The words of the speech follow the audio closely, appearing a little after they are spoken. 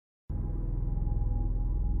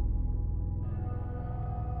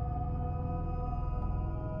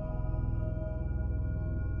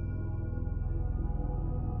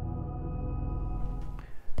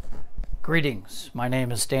Greetings, my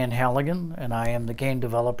name is Dan Halligan and I am the game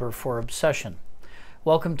developer for Obsession.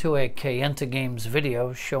 Welcome to a Kayenta Games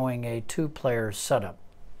video showing a two-player setup.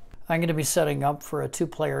 I'm going to be setting up for a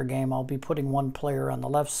two-player game. I'll be putting one player on the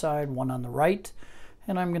left side, one on the right,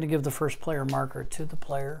 and I'm going to give the first player marker to the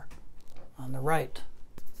player on the right.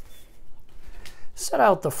 Set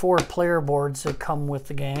out the 4 player boards that come with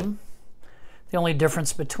the game. The only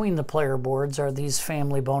difference between the player boards are these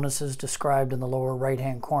family bonuses described in the lower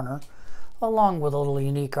right-hand corner, along with a little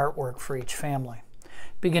unique artwork for each family.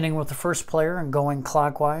 Beginning with the first player and going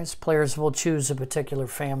clockwise, players will choose a particular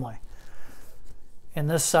family. In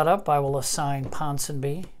this setup, I will assign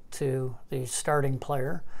Ponsonby to the starting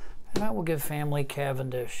player, and I will give family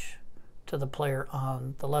Cavendish to the player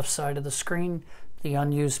on the left side of the screen. The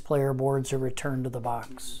unused player boards are returned to the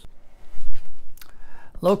box.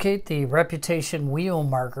 Locate the reputation wheel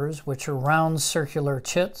markers, which are round circular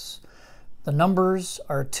chits. The numbers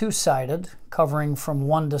are two-sided, covering from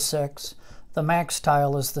 1 to 6. The max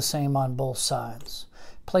tile is the same on both sides.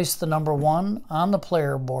 Place the number 1 on the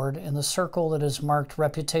player board in the circle that is marked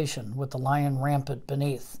reputation with the lion rampant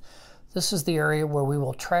beneath. This is the area where we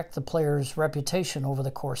will track the player's reputation over the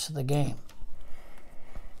course of the game.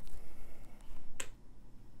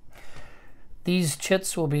 These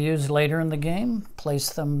chits will be used later in the game.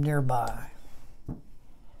 Place them nearby.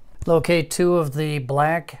 Locate 2 of the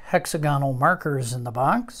black hexagonal markers in the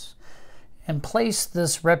box and place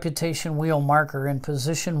this reputation wheel marker in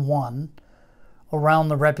position 1 around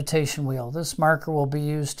the reputation wheel. This marker will be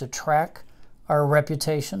used to track our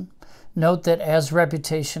reputation. Note that as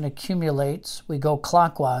reputation accumulates, we go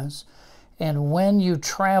clockwise, and when you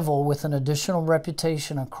travel with an additional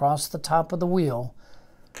reputation across the top of the wheel,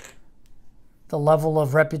 the level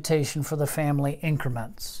of reputation for the family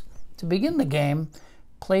increments. To begin the game,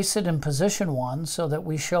 place it in position 1 so that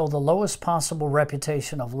we show the lowest possible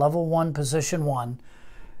reputation of level 1, position 1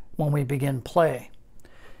 when we begin play.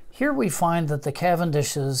 Here we find that the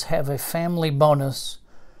Cavendishes have a family bonus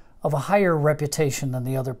of a higher reputation than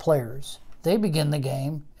the other players. They begin the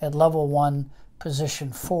game at level 1,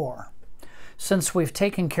 position 4. Since we've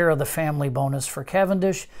taken care of the family bonus for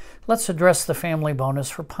Cavendish, let's address the family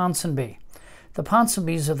bonus for Ponsonby. The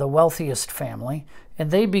Ponsonbys are the wealthiest family, and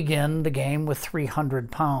they begin the game with 300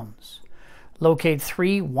 pounds. Locate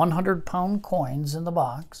 3 100-pound coins in the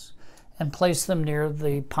box and place them near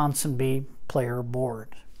the Ponsonby player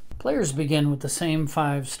board. Players begin with the same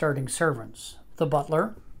 5 starting servants: the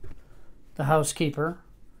butler, the housekeeper,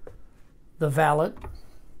 the valet,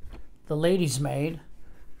 the lady's maid,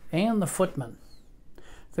 and the footman.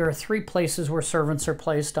 There are 3 places where servants are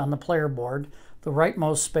placed on the player board. The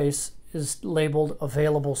rightmost space is labeled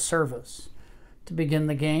Available Service. To begin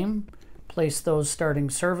the game, place those starting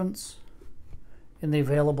servants in the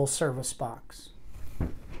Available Service box.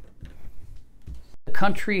 The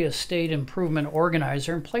Country Estate Improvement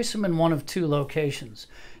Organizer, and place them in one of 2 locations.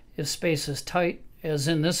 If space is tight, as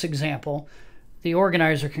in this example, the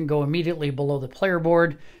organizer can go immediately below the player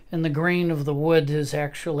board, and the grain of the wood is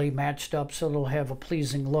actually matched up so it'll have a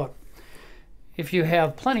pleasing look. If you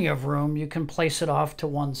have plenty of room, you can place it off to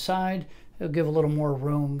one side. It'll give a little more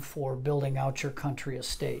room for building out your country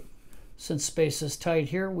estate. Since space is tight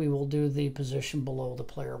here, we will do the position below the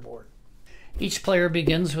player board. Each player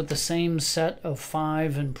begins with the same set of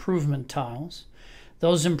 5 improvement tiles.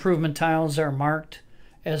 Those improvement tiles are marked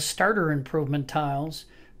as starter improvement tiles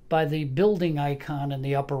by the building icon in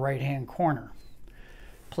the upper right-hand corner.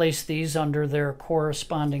 Place these under their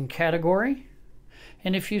corresponding category.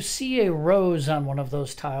 And if you see a rose on one of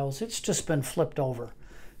those tiles, it's just been flipped over.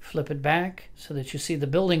 Flip it back so that you see the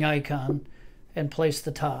building icon and place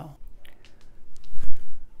the tile.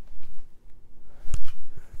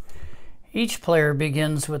 Each player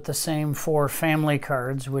begins with the same 4 family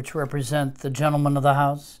cards, which represent the gentleman of the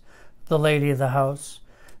house, the lady of the house,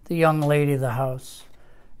 the young lady of the house,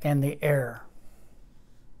 and the heir.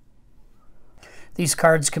 These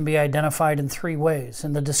cards can be identified in 3 ways.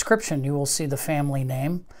 In the description, you will see the family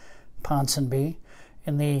name, Ponsonby.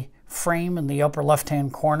 In the frame in the upper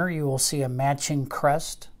left-hand corner, you will see a matching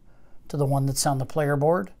crest to the one that's on the player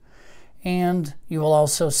board. And you will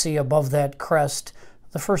also see above that crest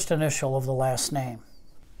the first initial of the last name.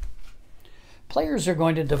 Players are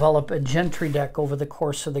going to develop a gentry deck over the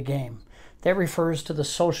course of the game. That refers to the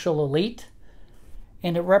social elite,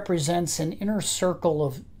 and it represents an inner circle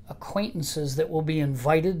of acquaintances that will be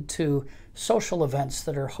invited to social events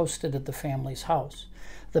that are hosted at the family's house.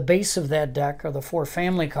 The base of that deck are the 4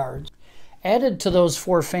 family cards. Added to those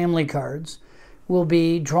 4 family cards will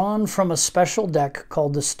be drawn from a special deck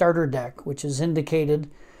called the starter deck, which is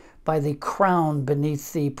indicated by the crown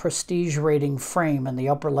beneath the prestige rating frame in the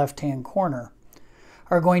upper left-hand corner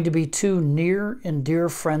are going to be two near and dear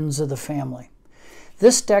friends of the family.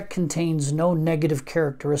 This deck contains no negative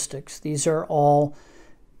characteristics. These are all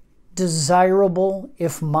desirable,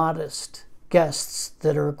 if modest, guests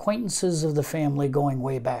that are acquaintances of the family going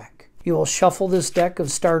way back. You will shuffle this deck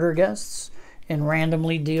of starter guests and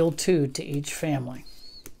randomly deal 2 to each family.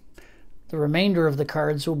 The remainder of the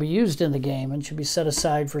cards will be used in the game and should be set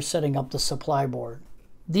aside for setting up the supply board.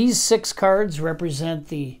 These 6 cards represent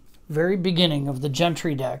the very beginning of the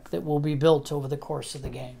Gentry deck that will be built over the course of the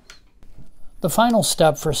game. The final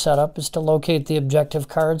step for setup is to locate the objective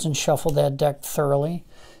cards and shuffle that deck thoroughly.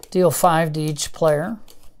 Deal 5 to each player.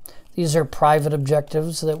 These are private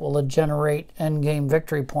objectives that will generate endgame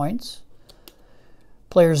victory points.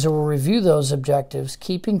 Players will review those objectives,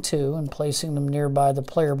 keeping 2 and placing them nearby the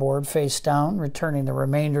player board face down, returning the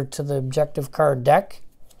remainder to the objective card deck,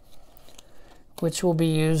 which will be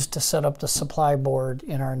used to set up the supply board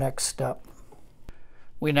in our next step.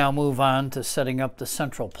 We now move on to setting up the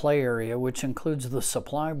central play area, which includes the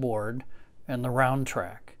supply board and the round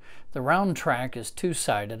track. The round track is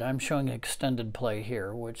 2-sided. I'm showing extended play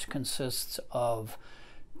here, which consists of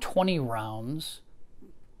 20 rounds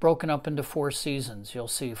broken up into 4 seasons. You'll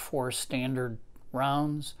see 4 standard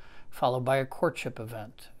rounds followed by a courtship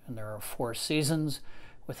event. And there are 4 seasons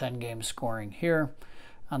with endgame scoring here.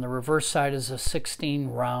 On the reverse side is a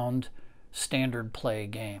 16-round standard play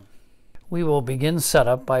game. We will begin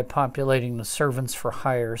setup by populating the servants for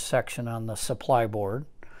hire section on the supply board.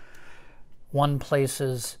 One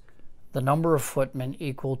places the number of footmen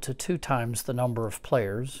equal to 2 times the number of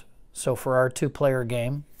players. So for our 2-player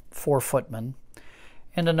game, 4 footmen.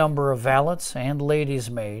 And a number of valets and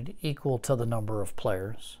ladies' maid equal to the number of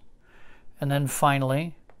players. And then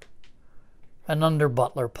finally, an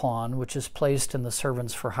under-butler pawn, which is placed in the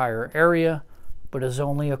servants for hire area, but is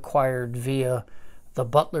only acquired via the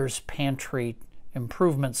butler's pantry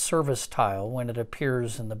improvement service tile when it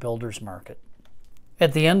appears in the builder's market.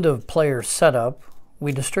 At the end of player setup,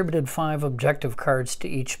 we distributed 5 objective cards to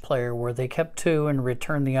each player, where they kept 2 and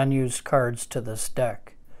returned the unused cards to this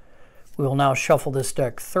deck. We will now shuffle this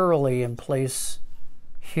deck thoroughly and place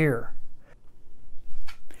here.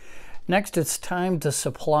 Next, it's time to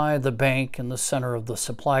supply the bank in the center of the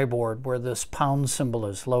supply board where this pound symbol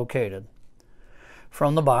is located.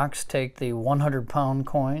 From the box, take the 100-pound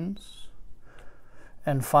coins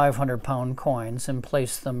and 500-pound coins and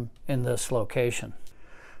place them in this location.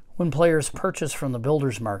 When players purchase from the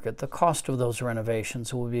builder's market, the cost of those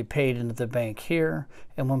renovations will be paid into the bank here,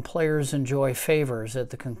 and when players enjoy favors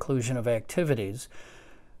at the conclusion of activities,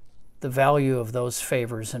 the value of those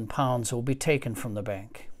favors in pounds will be taken from the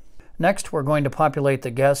bank. Next, we're going to populate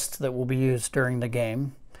the guests that will be used during the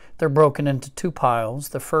game. They're broken into 2 piles.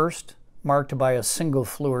 The first, marked by a single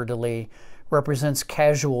fleur-de-lis, represents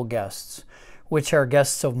casual guests, which are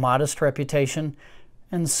guests of modest reputation,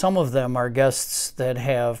 and some of them are guests that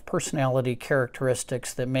have personality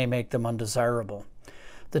characteristics that may make them undesirable.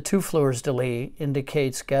 The 2 fleurs-de-lis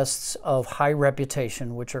indicates guests of high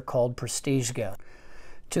reputation, which are called prestige guests.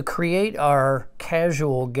 To create our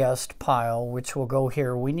casual guest pile, which will go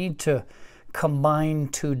here, we need to combine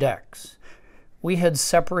 2 decks. We had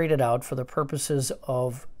separated out for the purposes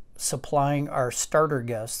of supplying our starter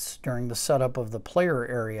guests during the setup of the player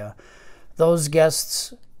area, those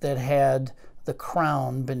guests that had the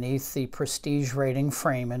crown beneath the prestige rating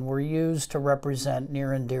frame and were used to represent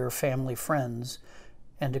near and dear family friends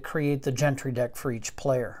and to create the Gentry deck for each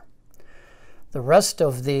player. The rest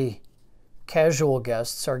of the casual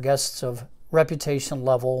guests are guests of reputation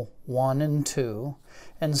level 1 and 2,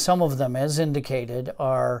 and some of them, as indicated,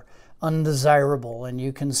 are undesirable, and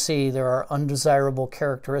you can see there are undesirable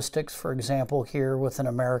characteristics, for example here with an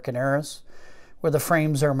American heiress, where the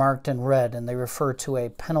frames are marked in red and they refer to a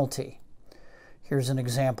penalty. Here's an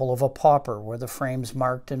example of a pauper where the frames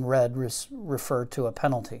marked in red refer to a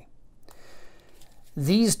penalty.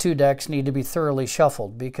 These 2 decks need to be thoroughly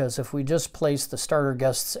shuffled, because if we just place the starter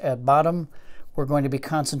guests at bottom, we're going to be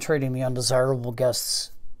concentrating the undesirable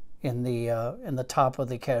guests in the top of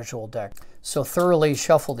the casual deck. So thoroughly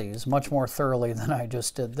shuffle these, much more thoroughly than I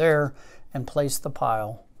just did there, and place the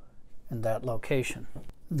pile in that location.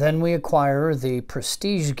 Then we acquire the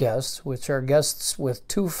prestige guests, which are guests with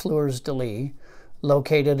 2 fleurs-de-lis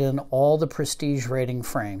located in all the prestige rating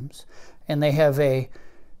frames, and they have a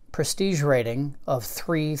prestige rating of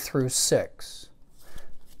 3 through 6.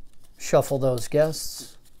 Shuffle those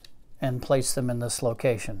guests and place them in this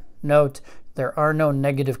location. Note, there are no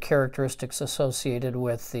negative characteristics associated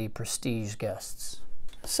with the prestige guests.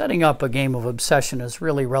 Setting up a game of Obsession is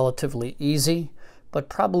really relatively easy, but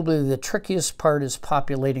probably the trickiest part is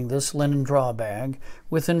populating this linen draw bag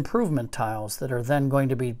with improvement tiles that are then going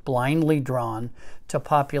to be blindly drawn to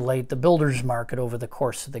populate the builder's market over the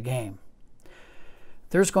course of the game.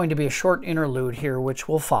 There's going to be a short interlude here which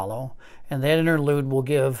will follow, and that interlude will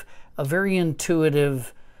give a very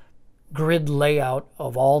intuitive grid layout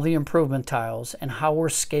of all the improvement tiles and how we're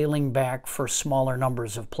scaling back for smaller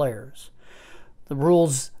numbers of players. The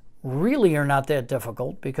rules really are not that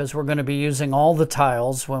difficult because we're going to be using all the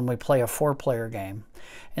tiles when we play a 4-player game,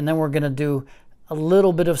 and then we're going to do a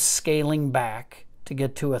little bit of scaling back to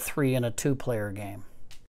get to a 3 and a 2-player game.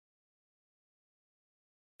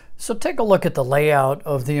 So take a look at the layout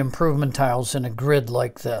of the improvement tiles in a grid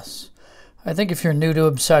like this. I think if you're new to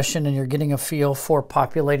Obsession and you're getting a feel for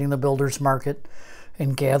populating the builder's market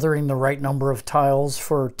and gathering the right number of tiles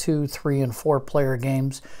for 2, 3, and 4-player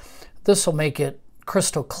games, this will make it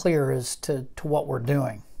crystal clear as to what we're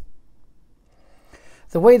doing.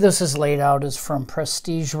 The way this is laid out is from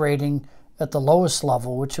prestige rating at the lowest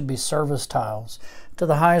level, which would be service tiles, to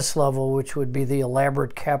the highest level, which would be the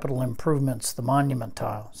elaborate capital improvements, the monument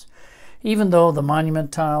tiles. Even though the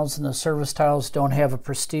monument tiles and the service tiles don't have a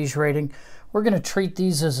prestige rating, we're going to treat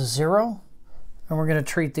these as a 0, and we're going to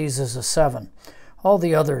treat these as a 7. All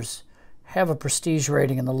the others have a prestige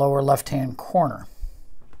rating in the lower left-hand corner.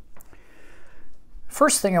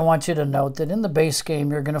 First thing I want you to note that in the base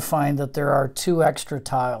game you're going to find that there are 2 extra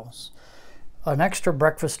tiles, an extra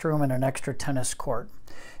breakfast room and an extra tennis court.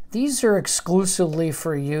 These are exclusively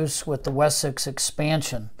for use with the Wessex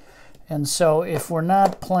expansion. And so if we're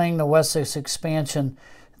not playing the Wessex expansion,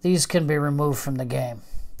 these can be removed from the game.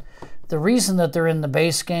 The reason that they're in the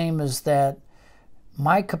base game is that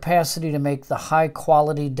my capacity to make the high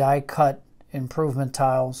quality die cut improvement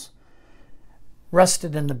tiles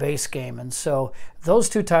rested in the base game. And so those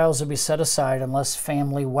 2 tiles will be set aside unless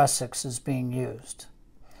Family Wessex is being used.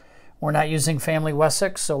 We're not using Family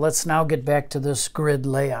Wessex, so let's now get back to this grid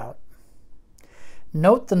layout.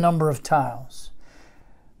 Note the number of tiles.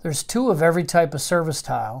 There's 2 of every type of service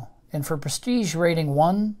tile, and for prestige rating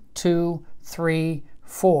 1, 2, 3,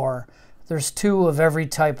 4, there's 2 of every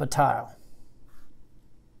type of tile.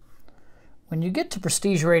 When you get to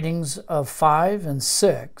prestige ratings of 5 and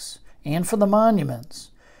 6, and for the monuments,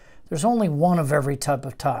 there's only 1 of every type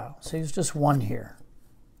of tile, so there's just 1 here.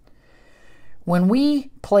 When we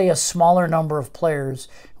play a smaller number of players,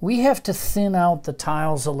 we have to thin out the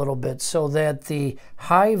tiles a little bit so that the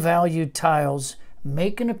high-valued tiles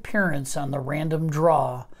make an appearance on the random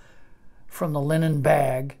draw from the linen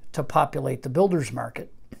bag to populate the builder's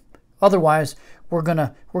market. Otherwise, we're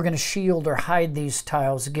gonna shield or hide these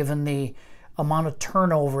tiles given the amount of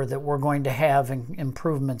turnover that we're going to have in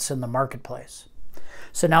improvements in the marketplace.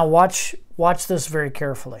 So now watch this very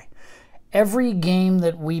carefully. Every game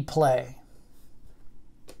that we play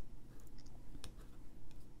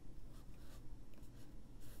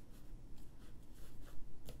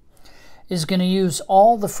is going to use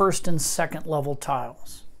all the first and second level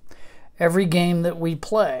tiles. Every game that we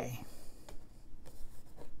play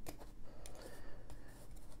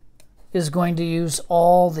is going to use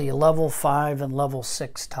all the level 5 and level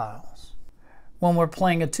 6 tiles. When we're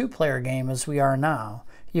playing a 2-player game, as we are now,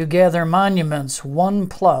 you gather monuments 1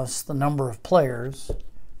 plus the number of players,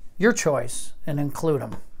 your choice, and include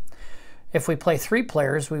them. If we play 3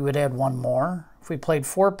 players, we would add 1 more. If we played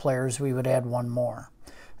 4 players, we would add 1 more.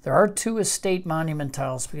 There are 2 estate monument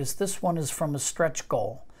tiles because this one is from a stretch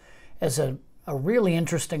goal as a really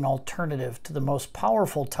interesting alternative to the most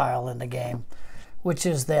powerful tile in the game, which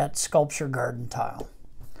is that sculpture garden tile.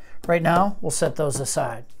 Right now, we'll set those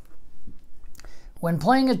aside. When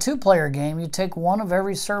playing a 2-player game, you take 1 of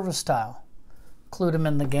every service tile, include them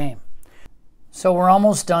in the game. So we're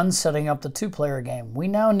almost done setting up the 2-player game. We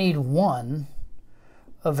now need 1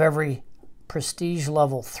 of every prestige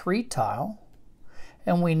level 3 tile,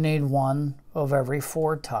 and we need 1 of every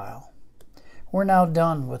 4 tile. We're now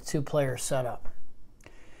done with 2-player setup.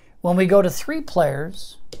 When we go to 3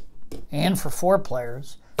 players, and for 4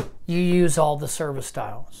 players, you use all the service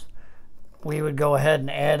tiles. We would go ahead and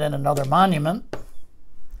add in another monument.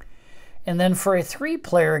 And then for a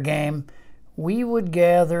 3-player game, we would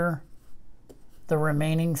gather the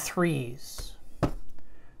remaining 3s.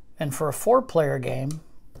 And for a 4-player game,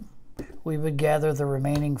 we would gather the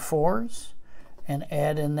remaining 4s and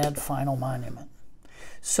add in that final monument.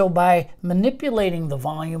 So by manipulating the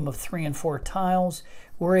volume of 3 and 4 tiles,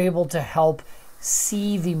 we're able to help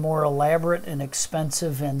see the more elaborate and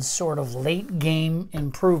expensive and sort of late game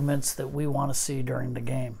improvements that we want to see during the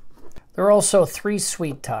game. There are also 3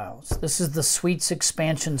 suite tiles. This is the Suites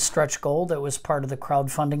expansion stretch goal that was part of the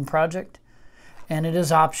crowdfunding project. and it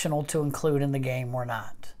is optional to include in the game or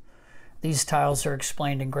not. These tiles are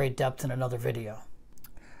explained in great depth in another video.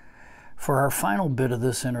 For our final bit of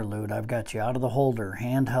this interlude, I've got you out of the holder,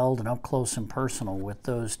 handheld and up close and personal with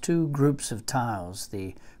those two groups of tiles,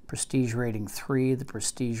 the Prestige Rating 3, the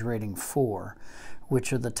Prestige Rating 4,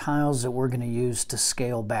 which are the tiles that we're going to use to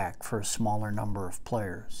scale back for a smaller number of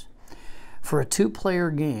players. For a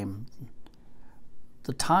two-player game,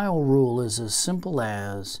 the tile rule is as simple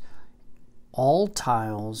as all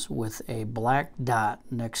tiles with a black dot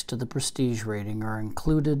next to the Prestige Rating are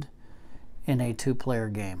included in a two-player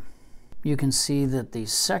game. You can see that the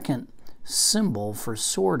second symbol for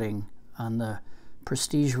sorting on the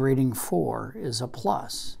Prestige Rating 4 is a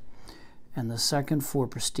plus, and the second for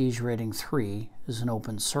Prestige Rating 3 is an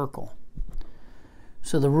open circle.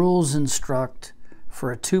 So the rules instruct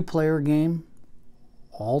for a two-player game,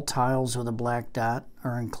 all tiles with a black dot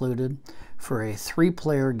are included. For a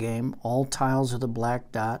three-player game, all tiles with a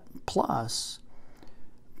black dot plus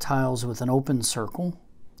tiles with an open circle.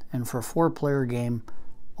 And for a four-player game,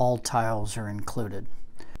 all tiles are included.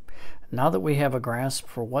 Now that we have a grasp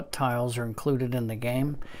for what tiles are included in the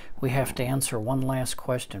game, we have to answer one last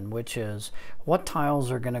question, which is, what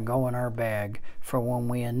tiles are going to go in our bag for when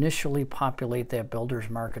we initially populate that builder's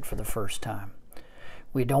market for the first time?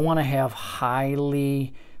 We don't want to have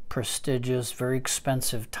highly prestigious, very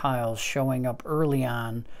expensive tiles showing up early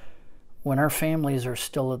on when our families are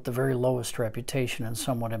still at the very lowest reputation and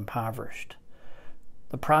somewhat impoverished.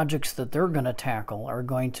 The projects that they're going to tackle are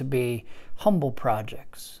going to be humble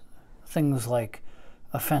projects, things like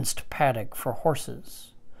a fenced paddock for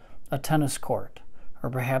horses, a tennis court, or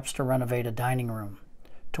perhaps to renovate a dining room,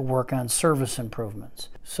 to work on service improvements.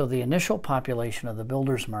 So the initial population of the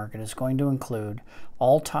builder's market is going to include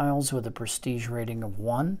all tiles with a prestige rating of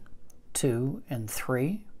 1, 2, and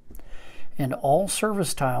 3, and all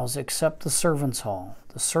service tiles except the servants' hall.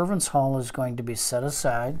 The servants' hall is going to be set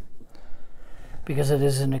aside because it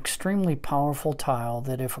is an extremely powerful tile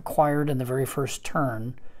that, if acquired in the very first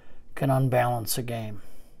turn, can unbalance a game.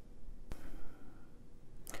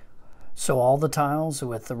 So all the tiles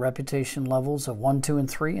with the reputation levels of 1, 2, and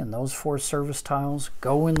 3, and those 4 service tiles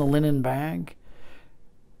go in the linen bag,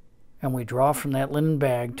 and we draw from that linen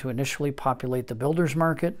bag to initially populate the builder's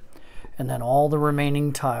market, and then all the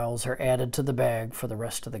remaining tiles are added to the bag for the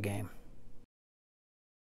rest of the game.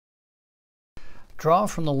 Draw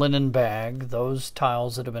from the linen bag those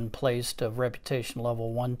tiles that have been placed of reputation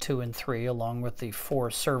level 1, 2, and 3, along with the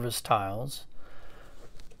 4 service tiles,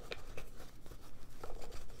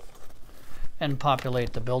 and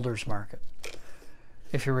populate the builder's market.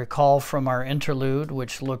 If you recall from our interlude,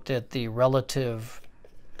 which looked at the relative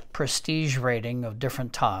prestige rating of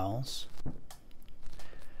different tiles,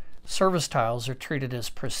 service tiles are treated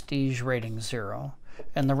as prestige rating 0,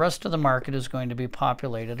 and the rest of the market is going to be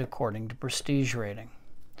populated according to prestige rating.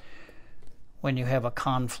 When you have a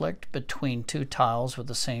conflict between 2 tiles with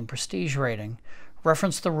the same prestige rating,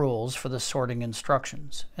 reference the rules for the sorting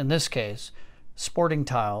instructions. In this case, sporting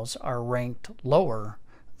tiles are ranked lower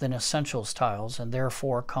than essentials tiles and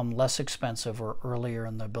therefore come less expensive or earlier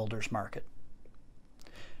in the builder's market.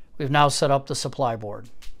 We've now set up the supply board.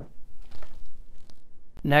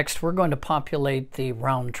 Next, we're going to populate the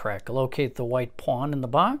round track. Locate the white pawn in the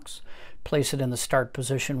box, place it in the start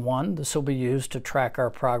position 1. This will be used to track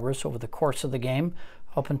our progress over the course of the game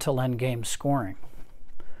up until end game scoring.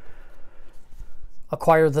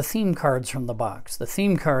 Acquire the theme cards from the box. The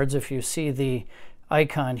theme cards, if you see the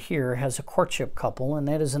icon here, has a courtship couple, and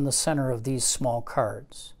that is in the center of these small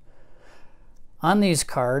cards. On these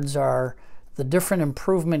cards are the different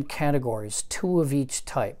improvement categories, 2 of each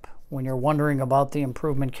type. When you're wondering about the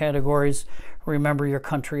improvement categories, remember your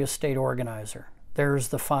country estate organizer. There's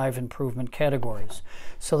the 5 improvement categories.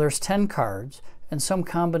 So there's 10 cards, and some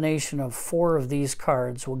combination of 4 of these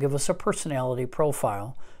cards will give us a personality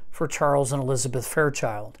profile for Charles and Elizabeth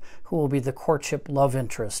Fairchild, who will be the courtship love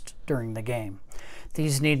interest during the game.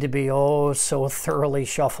 These need to be so thoroughly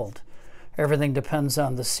shuffled. Everything depends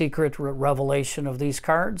on the secret revelation of these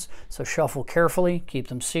cards, so shuffle carefully, keep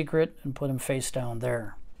them secret, and put them face down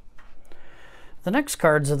there. The next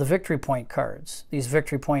cards are the victory point cards. These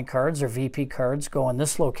victory point cards are VP cards, go in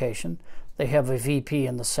this location. They have a VP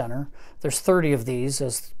in the center. There's 30 of these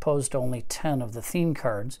as opposed to only 10 of the theme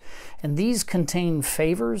cards. And these contain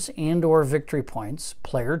favors and or victory points,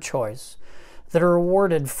 player choice, that are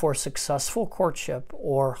awarded for successful courtship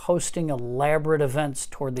or hosting elaborate events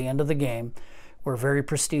toward the end of the game where very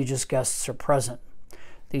prestigious guests are present.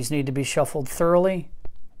 These need to be shuffled thoroughly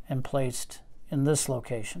and placed in this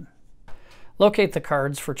location. Locate the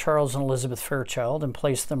cards for Charles and Elizabeth Fairchild and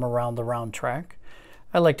place them around the round track.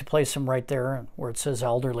 I like to place them right there where it says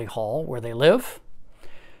Elderly Hall, where they live.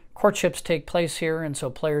 Courtships take place here, and so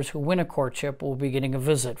players who win a courtship will be getting a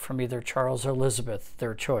visit from either Charles or Elizabeth,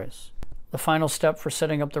 their choice. The final step for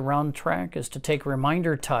setting up the round track is to take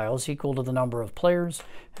reminder tiles equal to the number of players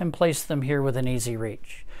and place them here within easy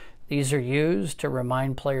reach. These are used to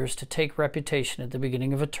remind players to take reputation at the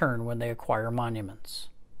beginning of a turn when they acquire monuments.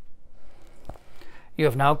 You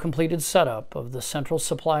have now completed setup of the central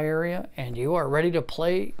supply area, and you are ready to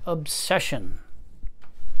play Obsession.